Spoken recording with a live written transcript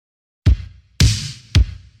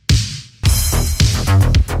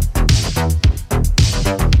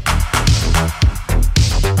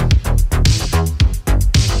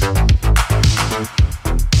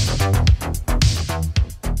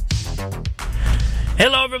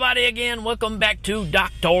Hello, everybody, again. Welcome back to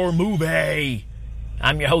Dr. Movie.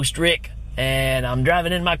 I'm your host, Rick, and I'm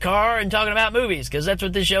driving in my car and talking about movies, because that's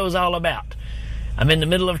what this show is all about. I'm in the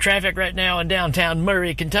middle of traffic right now in downtown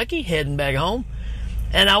Murray, Kentucky, heading back home,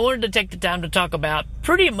 and I wanted to take the time to talk about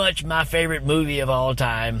pretty much my favorite movie of all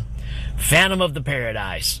time, Phantom of the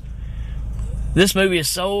Paradise. This movie is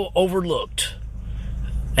so overlooked,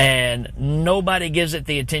 and nobody gives it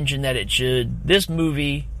the attention that it should. This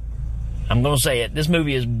movie, I'm going to say it, this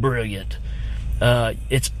movie is brilliant.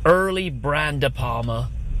 It's early Brian De Palma.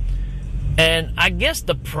 And I guess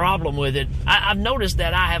the problem with it, I've noticed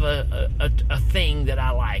that I have a thing that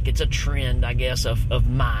I like. It's a trend, I guess, of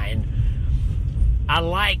mine. I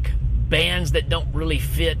like bands that don't really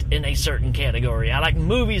fit in a certain category. I like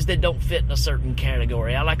movies that don't fit in a certain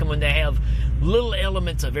category. I like them when they have little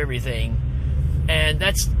elements of everything. And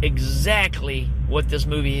that's exactly what this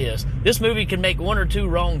movie is. This movie can make one or two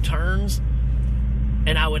wrong turns,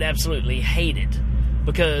 and I would absolutely hate it.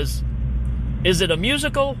 Because, is it a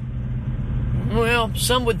musical? Well,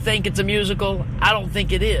 some would think it's a musical. I don't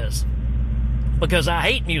think it is. Because I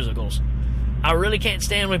hate musicals. I really can't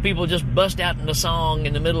stand when people just bust out in a song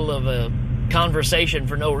in the middle of a conversation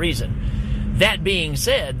for no reason. That being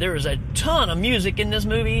said, there is a ton of music in this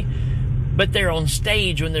movie, but they're on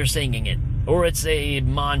stage when they're singing it. Or it's a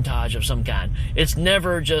montage of some kind. It's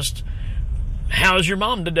never just, how's your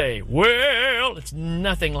mom today? Well, it's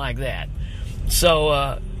nothing like that.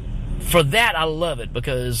 So, for that, I love it,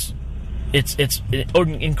 because it's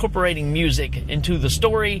incorporating music into the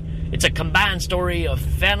story. It's a combined story of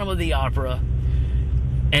Phantom of the Opera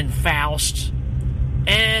and Faust.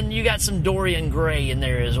 And you got some Dorian Gray in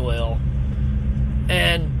there as well.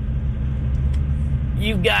 And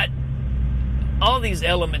you've got all these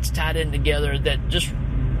elements tied in together that just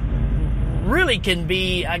really can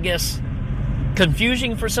be, I guess,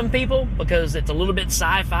 confusing for some people, because it's a little bit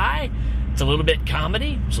sci-fi, it's a little bit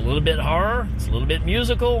comedy, it's a little bit horror, it's a little bit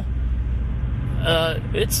musical.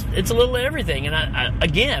 It's a little everything, and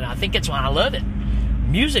I think it's why I love it.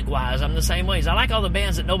 Music-wise, I'm the same ways. I like all the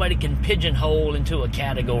bands that nobody can pigeonhole into a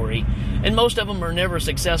category, and most of them are never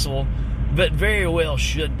successful, but very well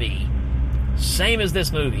should be. Same as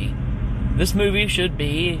this movie. This movie should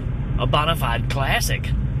be a bona fide classic.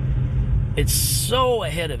 It's so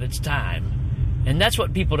ahead of its time. And that's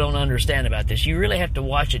what people don't understand about this. You really have to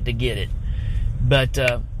watch it to get it. But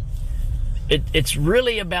it's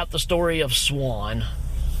really about the story of Swan,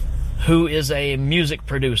 who is a music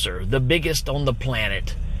producer, the biggest on the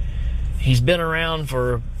planet. He's been around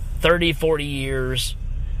for 30, 40 years.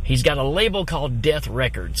 He's got a label called Death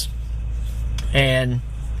Records. And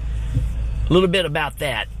a little bit about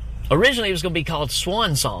that. Originally, it was going to be called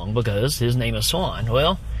Swan Song because his name is Swan.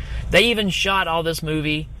 Well, they even shot all this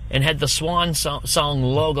movie and had the Swan Song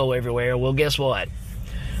logo everywhere. Well, guess what?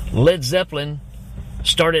 Led Zeppelin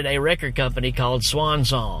started a record company called Swan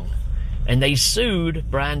Song, and they sued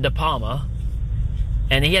Brian De Palma,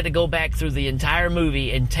 and he had to go back through the entire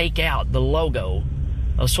movie and take out the logo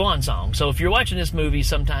of Swan Song. So if you're watching this movie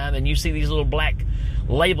sometime and you see these little black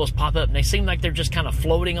labels pop up and they seem like they're just kind of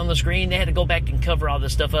floating on the screen, they had to go back and cover all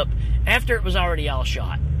this stuff up after it was already all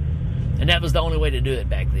shot. And that was the only way to do it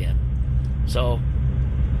back then. So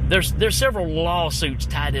there's several lawsuits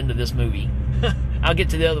tied into this movie. I'll get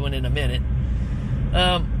to the other one in a minute.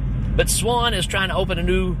 But Swan is trying to open a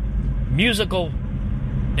new musical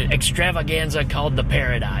extravaganza called The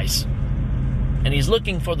Paradise. And he's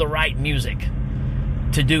looking for the right music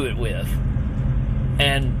to do it with.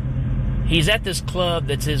 And he's at this club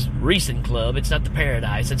that's his recent club. It's not the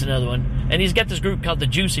Paradise, it's another one. And he's got this group called the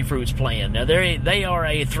Juicy Fruits playing. Now, they are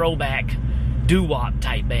a throwback doo-wop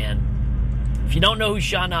type band. If you don't know who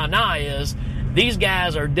Sha Na Na is, these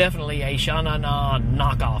guys are definitely a Sha Na Na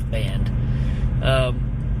knockoff band.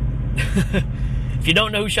 If you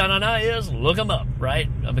don't know who Sha Na Na is, look them up, right?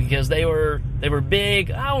 Because they were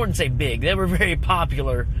big. I wouldn't say big. They were very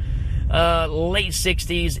popular. Late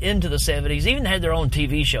 60s into the 70s, even had their own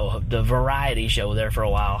TV show, the Variety Show, there for a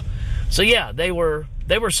while. So yeah, they were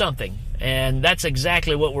something, and that's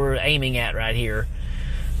exactly what we're aiming at right here.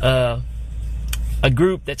 A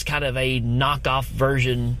group that's kind of a knockoff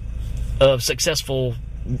version of successful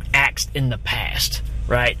acts in the past,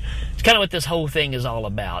 right? It's kind of what this whole thing is all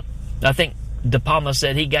about. I think De Palma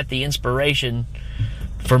said he got the inspiration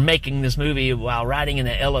for making this movie while riding in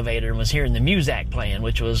an elevator and was hearing the Muzak playing,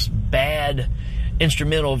 which was bad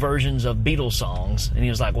instrumental versions of Beatles songs. And he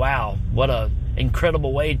was like, wow, what a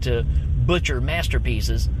incredible way to butcher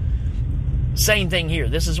masterpieces. Same thing here.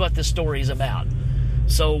 This is what this story is about.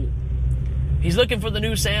 So he's looking for the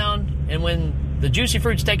new sound, and when the Juicy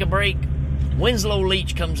Fruits take a break, Winslow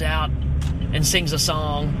Leach comes out and sings a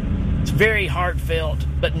song. It's very heartfelt,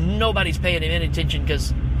 but nobody's paying him any attention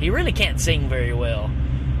because he really can't sing very well.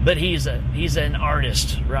 But he's an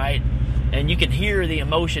artist, right? And you can hear the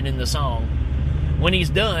emotion in the song. When he's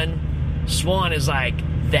done, Swan is like,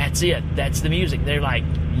 that's it. That's the music. They're like,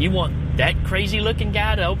 you want that crazy-looking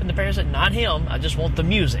guy to open the parasite? Not him. I just want the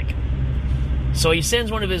music. So he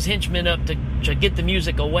sends one of his henchmen up to get the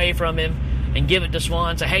music away from him and give it to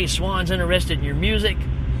Swan. Say, hey, Swan's interested in your music.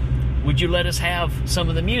 Would you let us have some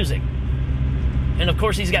of the music? And, of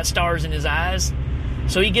course, he's got stars in his eyes.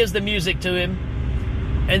 So he gives the music to him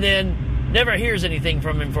and then never hears anything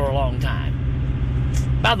from him for a long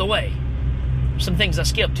time. By the way, some things I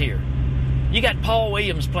skipped here. You got Paul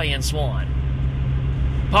Williams playing Swan.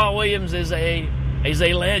 Paul Williams is a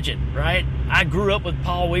legend, right? I grew up with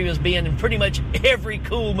Paul Williams being in pretty much every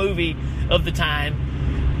cool movie of the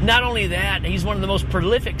time. Not only that, he's one of the most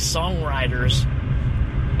prolific songwriters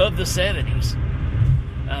of the 70s.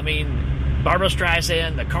 I mean, Barbra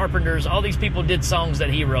Streisand, the Carpenters, all these people did songs that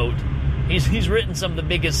he wrote. He's written some of the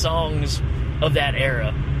biggest songs of that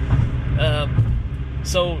era.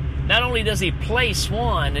 So not only does he play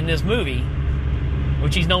Swan in this movie,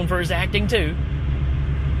 which he's known for his acting too,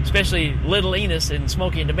 especially Little Enos in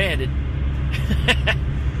Smokey and the Bandit,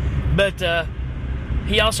 but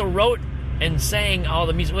he also wrote and sang all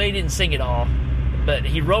the music. Well, he didn't sing it all, but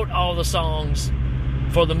he wrote all the songs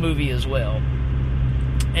for the movie as well.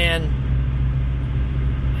 And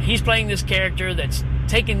he's playing this character that's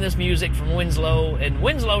taking this music from Winslow, and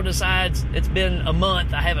Winslow decides it's been a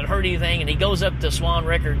month, I haven't heard anything, and he goes up to Swan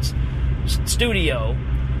Records studio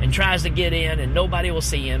and tries to get in, and nobody will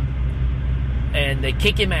see him, and they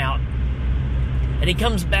kick him out. And he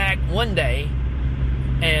comes back one day,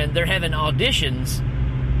 and they're having auditions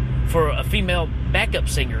for a female backup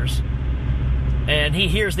singers, and he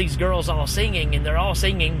hears these girls all singing, and they're all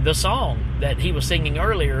singing the song that he was singing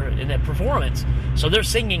earlier in that performance. So they're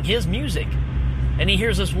singing his music, and he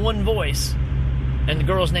hears this one voice, and the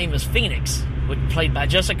girl's name is Phoenix, played by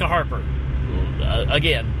Jessica Harper.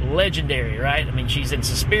 Again, legendary, right? I mean, she's in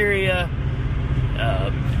Suspiria.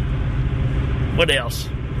 What else?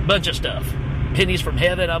 Bunch of stuff. Pennies from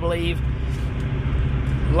Heaven, I believe.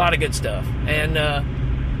 A lot of good stuff. And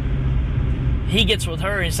he gets with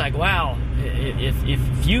her, and it's like, wow,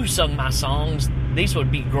 if you sung my songs, these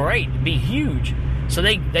would be great, be huge. So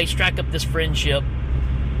they strike up this friendship.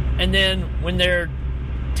 And then when they're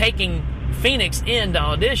taking Phoenix in to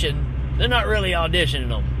audition, they're not really auditioning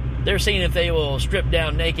them. They're seeing if they will strip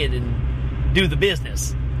down naked and do the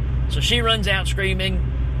business. So she runs out screaming,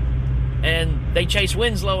 and they chase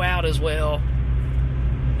Winslow out as well.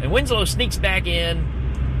 And Winslow sneaks back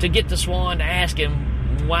in to get to Swan to ask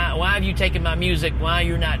him, why have you taken my music? Why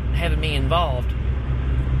you're not having me involved?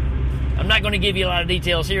 I'm not going to give you a lot of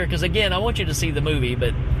details here because, again, I want you to see the movie,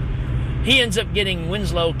 but he ends up getting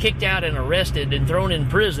Winslow kicked out and arrested and thrown in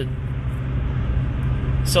prison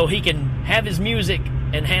so he can have his music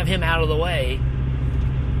and have him out of the way.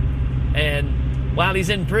 And while he's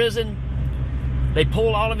in prison, they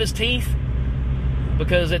pull all of his teeth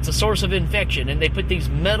because it's a source of infection, and they put these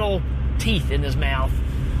metal teeth in his mouth,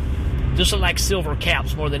 just look like silver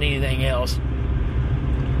caps more than anything else.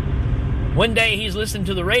 One day he's listening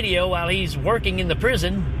to the radio while he's working in the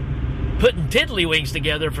prison, putting tiddlywinks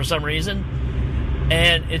together for some reason,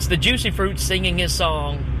 and it's the Juicy Fruits singing his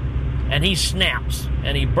song, and he snaps,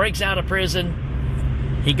 and he breaks out of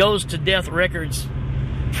prison. He goes to Death Records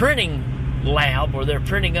printing lab where they're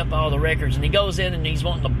printing up all the records, and he goes in and he's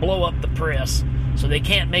wanting to blow up the press so they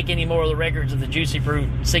can't make any more of the records of the Juicy Fruit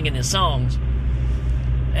singing his songs.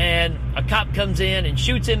 And a cop comes in and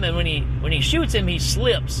shoots him, and when he shoots him, he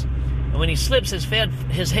slips. And when he slips,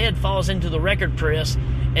 his head falls into the record press,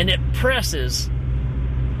 and it presses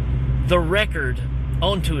the record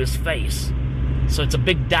onto his face. So it's a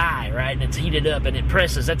big die, right? And it's heated up, and it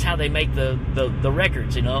presses. That's how they make the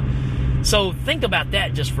records, you know? So think about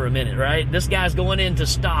that just for a minute, right? This guy's going in to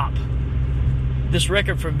stop this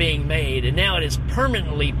record from being made, and now it is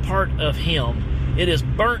permanently part of him. It is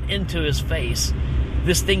burnt into his face.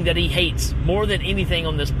 This thing that he hates more than anything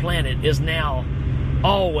on this planet is now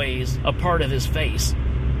always a part of his face.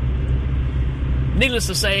 Needless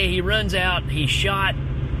to say, he runs out, he's shot,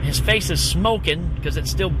 his face is smoking because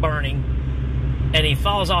it's still burning, and he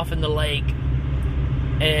falls off in the lake,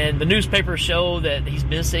 and the newspapers show that he's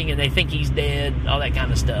missing and they think he's dead, all that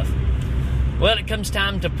kind of stuff. Well, it comes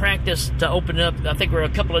time to practice to open up. I think we're a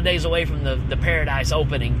couple of days away from the Paradise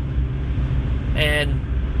opening, and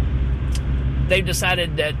they've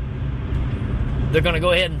decided that they're going to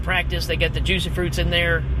go ahead and practice. They got the Juicy Fruits in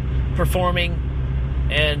there performing,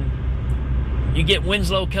 and you get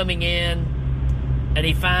Winslow coming in, and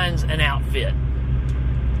he finds an outfit.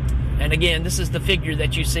 And again, this is the figure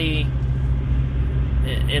that you see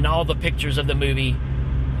in all the pictures of the movie.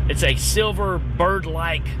 It's a silver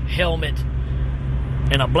bird-like helmet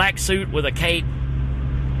and a black suit with a cape.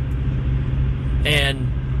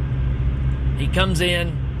 And he comes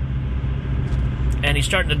in and he's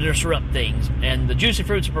starting to disrupt things. And the Juicy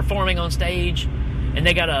Fruits are performing on stage, and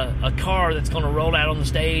they got a car that's going to roll out on the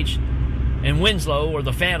stage. And Winslow, or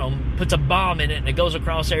the Phantom, puts a bomb in it, and it goes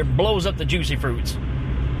across there and blows up the Juicy Fruits.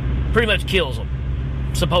 Pretty much kills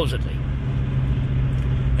them, supposedly.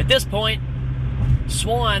 At this point,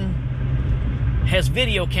 Swan has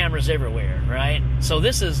video cameras everywhere, right? So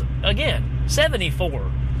this is, again,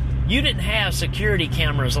 74. You didn't have security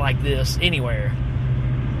cameras like this anywhere.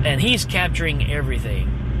 And he's capturing everything.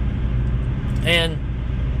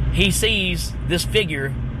 And he sees this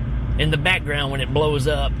figure in the background when it blows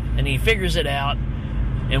up, and he figures it out.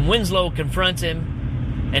 And Winslow confronts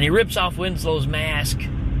him, and he rips off Winslow's mask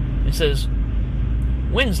and says,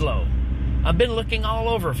 "Winslow, I've been looking all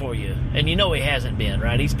over for you." And you know he hasn't been,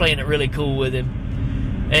 right? He's playing it really cool with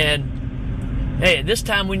him. And, hey, this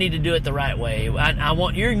time we need to do it the right way. I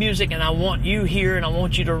want your music, and I want you here, and I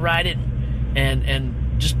want you to write it and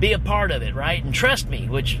just be a part of it, right? And trust me,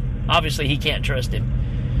 which obviously he can't trust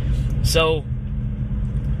him. So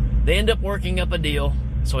they end up working up a deal.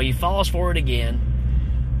 So he falls for it again,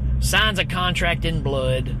 signs a contract in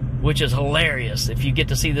blood, which is hilarious. If you get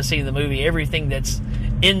to see the scene of the movie, everything that's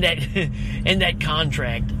in that in that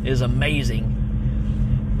contract is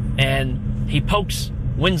amazing. And he pokes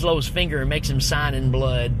Winslow's finger and makes him sign in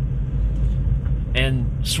blood.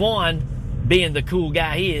 And Swan, being the cool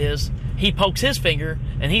guy he is, he pokes his finger,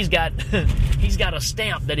 and he's got a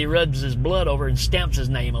stamp that he rubs his blood over and stamps his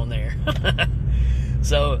name on there.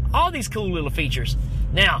 So all these cool little features.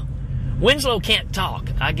 Now, Winslow can't talk.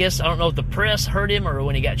 I guess, I don't know if the press heard him or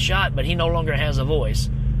when he got shot, but he no longer has a voice.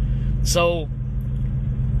 So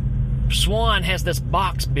Swan has this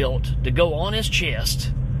box built to go on his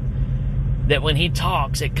chest that when he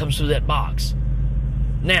talks, it comes through that box.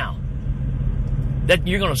 Now, that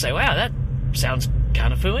you're going to say, wow, that sounds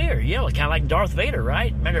kind of familiar. Yeah, kind of like Darth Vader,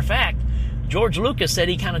 right? Matter of fact, George Lucas said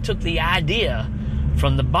he kind of took the idea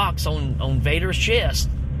from the box on Vader's chest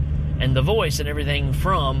and the voice and everything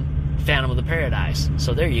from Phantom of the Paradise.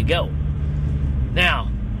 So there you go. Now,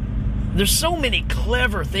 there's so many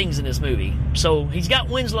clever things in this movie. So he's got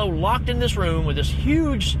Winslow locked in this room with this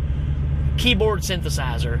huge keyboard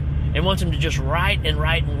synthesizer and wants him to just write and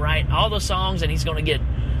write and write all the songs, and he's going to get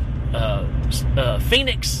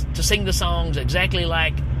Phoenix to sing the songs exactly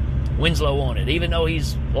like Winslow wanted. Even though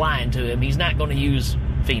he's lying to him, he's not going to use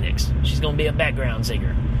Phoenix. She's going to be a background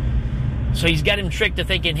singer. So he's got him tricked to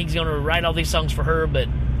thinking he's going to write all these songs for her, but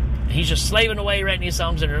he's just slaving away writing these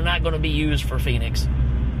songs, and they're not going to be used for Phoenix.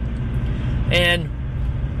 And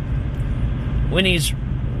when he's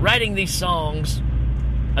writing these songs,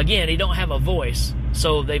 again, he don't have a voice.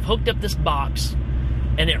 So they've hooked up this box,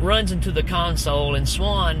 and it runs into the console, and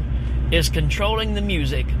Swan is controlling the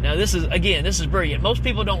music. Now, this is brilliant. Most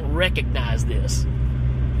people don't recognize this.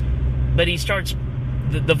 But he starts,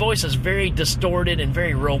 the voice is very distorted and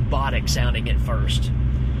very robotic sounding at first.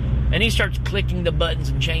 And he starts clicking the buttons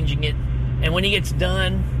and changing it. And when he gets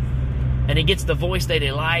done, and he gets the voice that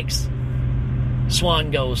he likes,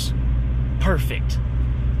 Swan goes, perfect.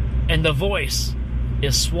 And the voice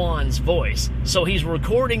is Swan's voice. So he's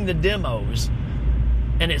recording the demos,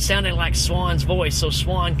 and it sounded like Swan's voice, so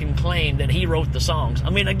Swan can claim that he wrote the songs. I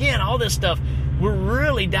mean, again, all this stuff, we're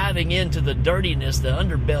really diving into the dirtiness, the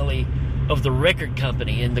underbelly of the record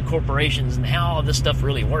company and the corporations and how all this stuff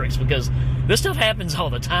really works, because this stuff happens all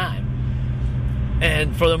the time.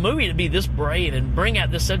 And for the movie to be this brave and bring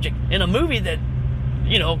out this subject in a movie that,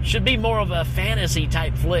 you know, should be more of a fantasy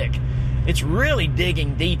type flick, it's really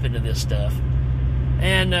digging deep into this stuff.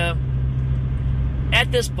 And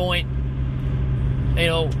at this point, you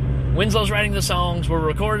know, Winslow's writing the songs, we're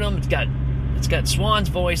recording them, it's got Swan's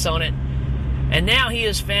voice on it, and now he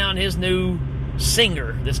has found his new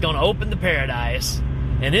singer that's going to open the Paradise,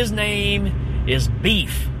 and his name is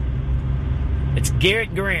Beef. It's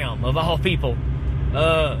Garrett Graham, of all people.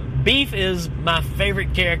 Beef is my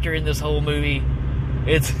favorite character in this whole movie.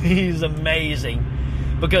 He's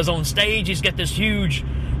amazing, because on stage he's got this huge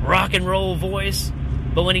rock and roll voice,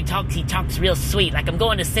 but when he talks real sweet, like I'm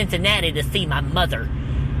going to Cincinnati to see my mother.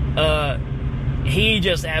 He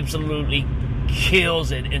just absolutely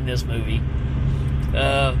kills it in this movie.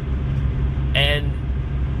 And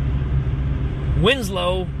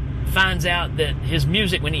Winslow finds out that his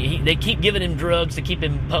music, when they keep giving him drugs to keep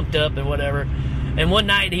him pumped up and whatever, And one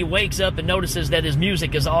night he wakes up and notices that his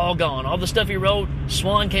music is all gone. All the stuff he wrote,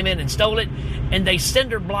 Swan came in and stole it, and they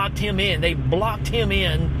cinder blocked him in. They blocked him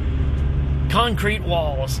in concrete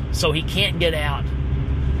walls so he can't get out.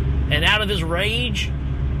 And out of his rage,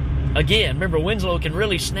 again, remember, Winslow can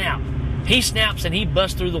really snap. He snaps and he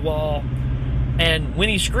busts through the wall. And when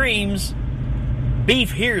he screams,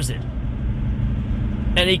 Beef hears it.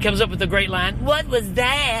 And he comes up with a great line, "What was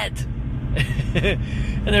that?"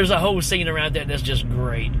 And there's a whole scene around that that's just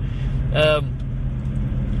great.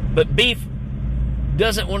 But Beef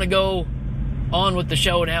doesn't want to go on with the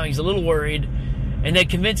show now. He's a little worried. And they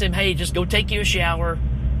convince him, hey, just go take you a shower.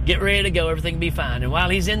 Get ready to go. Everything will be fine. And while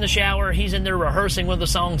he's in the shower, he's in there rehearsing one of the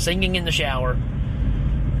songs, singing in the shower.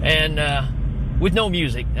 And with no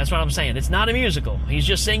music. That's what I'm saying. It's not a musical. He's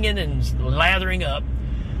just singing and lathering up.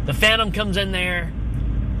 The Phantom comes in there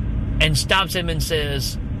and stops him and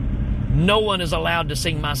says, "No one is allowed to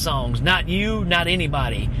sing my songs. Not you, not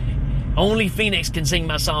anybody. Only Phoenix can sing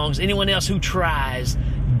my songs. Anyone else who tries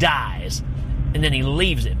dies." And then he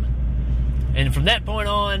leaves him. And from that point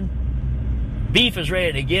on, Beef is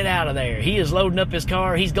ready to get out of there. He is loading up his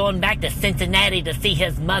car. He's going back to Cincinnati to see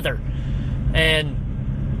his mother. And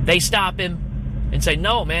they stop him and say,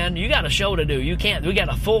 "No, man, you got a show to do. You can't. We got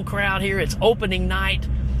a full crowd here. It's opening night.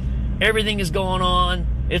 Everything is going on.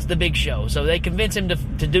 It's the big show." So they convince him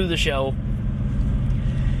to do the show.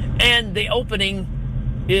 And the opening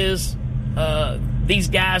is these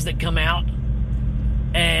guys that come out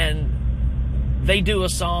and they do a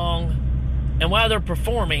song. And while they're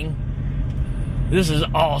performing, this is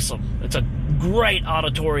awesome. It's a great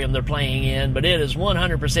auditorium they're playing in, but it is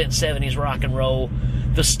 100% 70s rock and roll.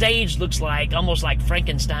 The stage looks like almost like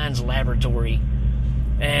Frankenstein's laboratory.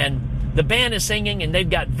 And the band is singing, and they've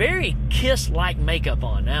got very Kiss-like makeup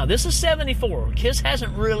on. Now, this is 74. Kiss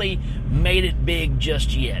hasn't really made it big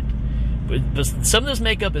just yet. But some of this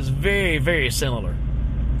makeup is very, very similar.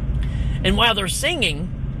 And while they're singing,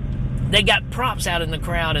 they got props out in the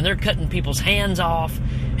crowd, and they're cutting people's hands off,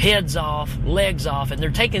 heads off, legs off, and they're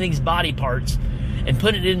taking these body parts and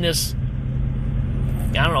putting it in this,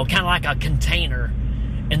 I don't know, kind of like a container,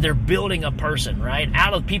 and they're building a person, right,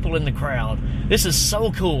 out of people in the crowd. This is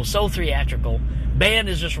so cool, so theatrical. Band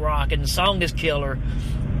is just rocking. The song is killer.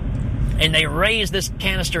 And they raise this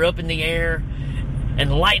canister up in the air,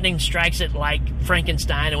 and lightning strikes it like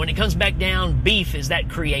Frankenstein. And when it comes back down, Beef is that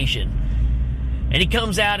creation. And he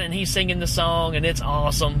comes out and he's singing the song, and it's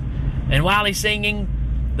awesome. And while he's singing,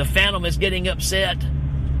 the Phantom is getting upset,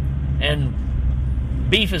 and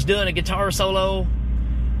Beef is doing a guitar solo,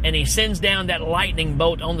 and he sends down that lightning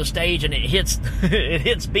bolt on the stage, and it hits it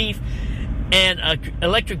hits Beef and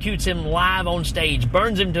electrocutes him live on stage,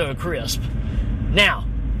 burns him to a crisp. Now,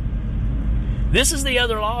 this is the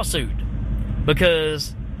other lawsuit,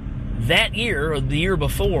 because that year, or the year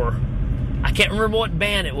before, I can't remember what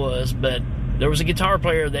band it was, but there was a guitar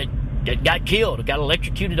player that got killed, got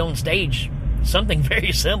electrocuted on stage, something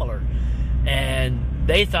very similar. And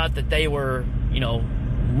they thought that they were,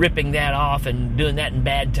 ripping that off and doing that in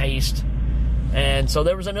bad taste. And so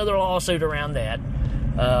there was another lawsuit around that.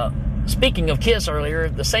 Speaking of Kiss earlier,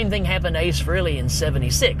 the same thing happened to Ace Frehley in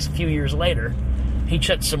 76, a few years later. He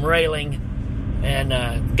touched some railing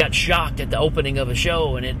and got shocked at the opening of a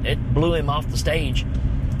show, and it blew him off the stage.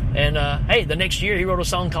 And, hey, the next year he wrote a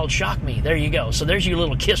song called Shock Me. There you go. So there's your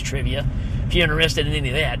little Kiss trivia, if you're interested in any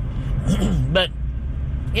of that. But,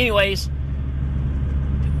 anyways,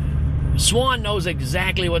 Swan knows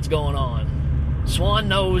exactly what's going on. Swan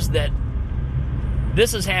knows that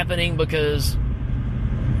this is happening because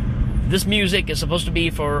this music is supposed to be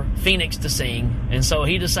for Phoenix to sing. And so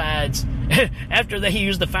he decides, after they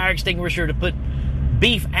use the fire extinguisher to put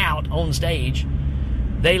Beef out on stage,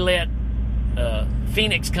 they let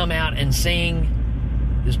Phoenix come out and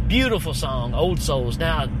sing this beautiful song, Old Souls.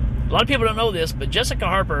 Now, a lot of people don't know this, but Jessica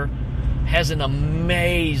Harper has an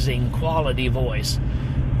amazing quality voice.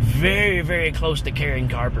 Very, very close to Karen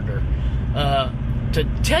Carpenter. To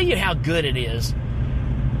tell you how good it is,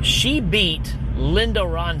 she beat Linda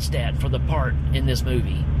Ronstadt for the part in this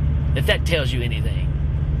movie, if that tells you anything.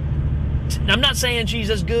 I'm not saying she's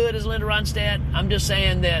as good as Linda Ronstadt. I'm just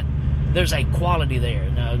saying that there's a quality there.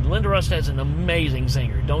 Now, Linda Ronstadt's an amazing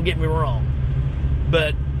singer, don't get me wrong.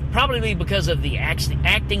 But probably because of the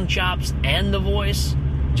acting chops and the voice,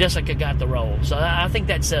 Jessica got the role. So I think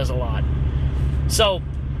that says a lot. So,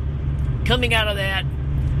 coming out of that,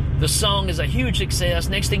 the song is a huge success.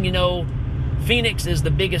 Next thing you know, Phoenix is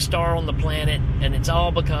the biggest star on the planet, and it's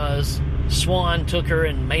all because Swan took her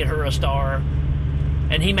and made her a star.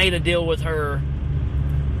 And he made a deal with her.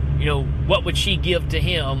 What would she give to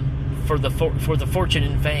him for the fortune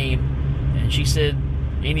and fame? And she said,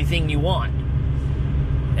 anything you want.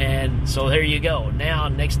 And so there you go. Now,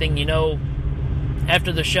 next thing you know,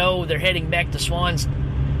 after the show, they're heading back to Swan's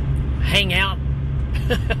hangout.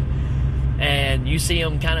 And you see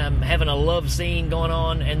them kind of having a love scene going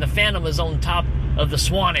on. And the Phantom is on top of the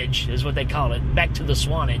Swanage, is what they call it. Back to the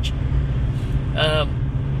Swanage.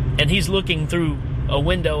 And he's looking through a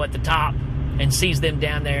window at the top and sees them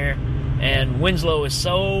down there. And Winslow is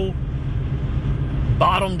so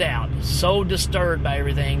bottomed out, so disturbed by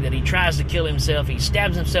everything that he tries to kill himself. He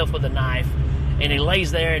stabs himself with a knife, and he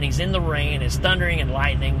lays there, and he's in the rain. It's thundering and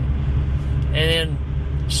lightning. And then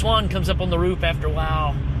Swan comes up on the roof after a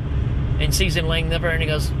while and sees him laying there, and he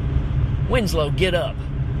goes, Winslow, get up.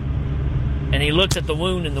 And he looks at the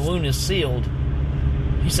wound, and the wound is sealed.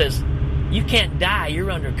 He says, you can't die.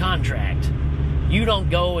 You're under contract. You don't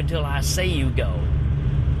go until I say you go.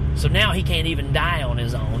 So now he can't even die on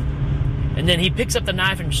his own. And then he picks up the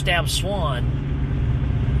knife and stabs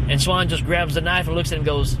Swan. And Swan just grabs the knife and looks at him and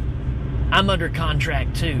goes, I'm under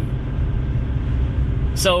contract too.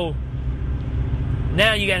 So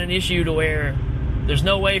now you got an issue to where there's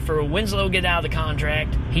no way for Winslow to get out of the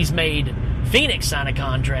contract. He's made Phoenix sign a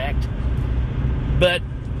contract. But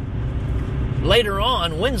later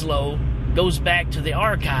on, Winslow goes back to the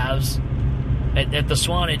archives at the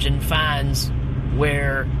Swanage and finds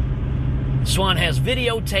where Swan has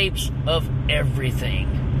videotapes of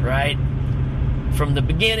everything, right? From the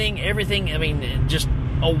beginning, everything, I mean, just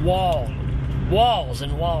walls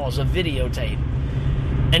and walls of videotape.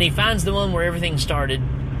 And he finds the one where everything started.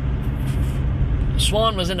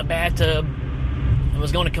 Swan was in a bathtub and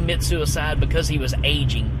was going to commit suicide because he was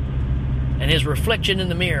aging. And his reflection in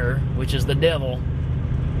the mirror, which is the devil,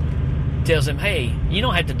 tells him, hey, you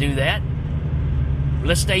don't have to do that.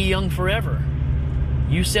 Let's stay young forever.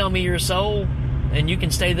 You sell me your soul, and you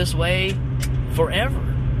can stay this way forever.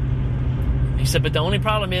 He said, but the only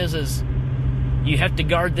problem is you have to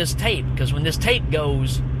guard this tape, because when this tape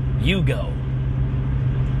goes, you go.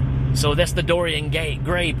 So that's the Dorian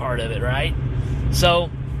Gray part of it, right? So,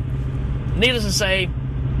 needless to say,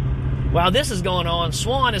 while this is going on,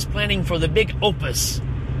 Swan is planning for the big opus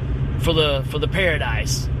for the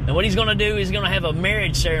Paradise. And what he's going to do, he's going to have a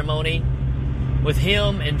marriage ceremony with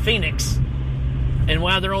him and Phoenix. And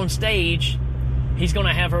while they're on stage, he's going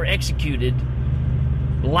to have her executed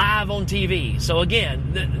live on TV. So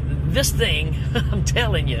again, this thing, I'm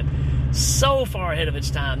telling you, so far ahead of its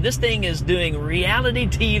time. This thing is doing reality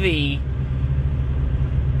TV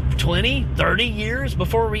 20, 30 years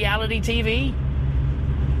before reality TV.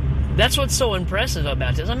 That's what's so impressive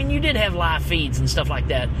about this. I mean, you did have live feeds and stuff like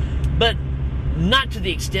that, but not to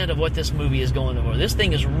the extent of what this movie is going over. This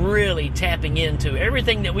thing is really tapping into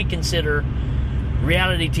everything that we consider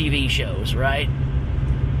reality TV shows, right?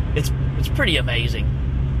 It's pretty amazing.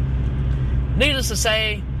 Needless to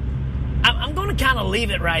say, I'm going to kind of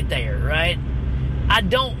leave it right there, right? I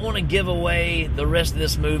don't want to give away the rest of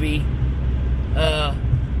this movie.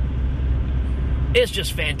 It's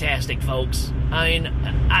just fantastic, folks. I mean,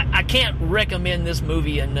 I can't recommend this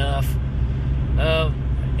movie enough.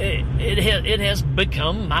 It has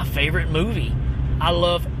become my favorite movie. I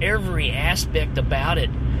love every aspect about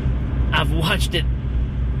it. I've watched it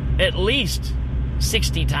at least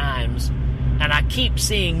 60 times, and I keep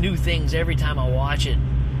seeing new things every time I watch it.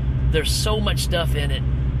 There's so much stuff in it,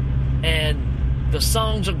 and the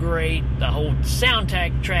songs are great. The whole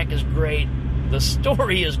soundtrack is great. The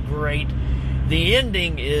story is great. The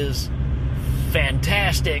ending is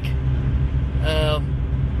fantastic.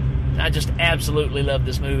 I just absolutely love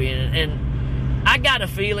this movie, and I got a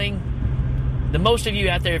feeling that most of you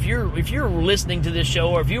out there, if you're listening to this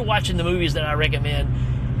show or if you're watching the movies that I recommend,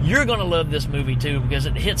 you're going to love this movie too, because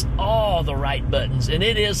it hits all the right buttons, and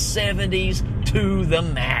it is 70s to the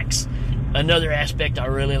max. Another aspect I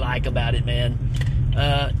really like about it, man.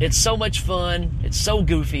 It's so much fun. It's so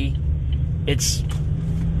goofy. It's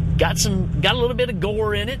got a little bit of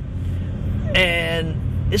gore in it,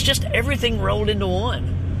 and it's just everything rolled into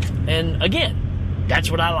one. And again, that's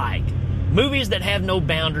what I like. Movies that have no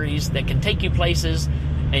boundaries, that can take you places,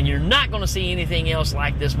 and you're not going to see anything else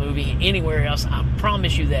like this movie anywhere else. I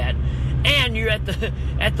promise you that. And you're at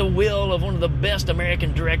the will of one of the best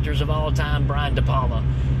American directors of all time, Brian De Palma.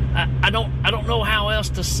 I don't know how else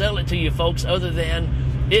to sell it to you folks other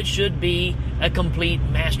than it should be a complete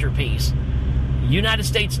masterpiece. United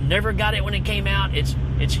States never got it when it came out. It's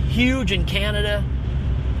huge in Canada,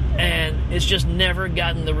 and it's just never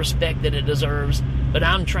gotten the respect that it deserves. But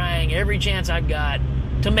I'm trying every chance I've got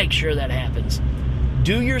to make sure that happens.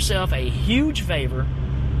 Do yourself a huge favor.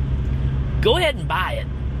 Go ahead and buy it.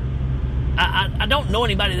 I don't know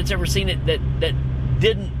anybody that's ever seen it that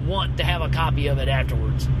didn't want to have a copy of it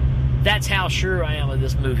afterwards. That's how sure I am of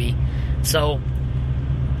this movie. So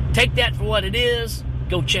take that for what it is.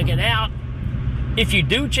 Go check it out. If you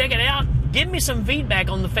do check it out, give me some feedback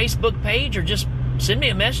on the Facebook page, or just send me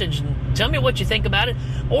a message and tell me what you think about it.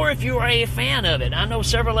 Or if you are a fan of it. I know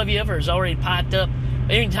several of you has already piped up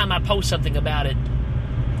anytime I post something about it.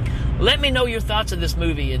 Let me know your thoughts of this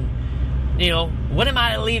movie, and what am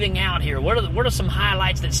I leaving out here? What are some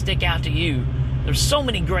highlights that stick out to you? There's so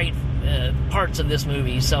many great parts of this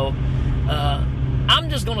movie. So I'm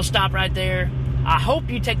just going to stop right there. I hope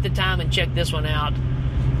you take the time and check this one out.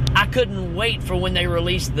 I couldn't wait for when they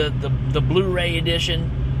released the Blu-ray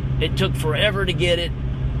edition. It took forever to get it,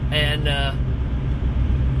 and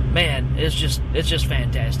man, it's just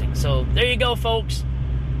fantastic. So there you go, folks.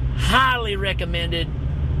 Highly recommended.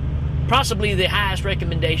 Possibly the highest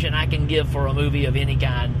recommendation I can give for a movie of any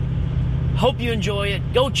kind. Hope you enjoy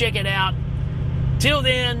it. Go check it out. Till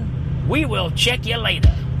then, we will check you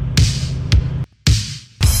later.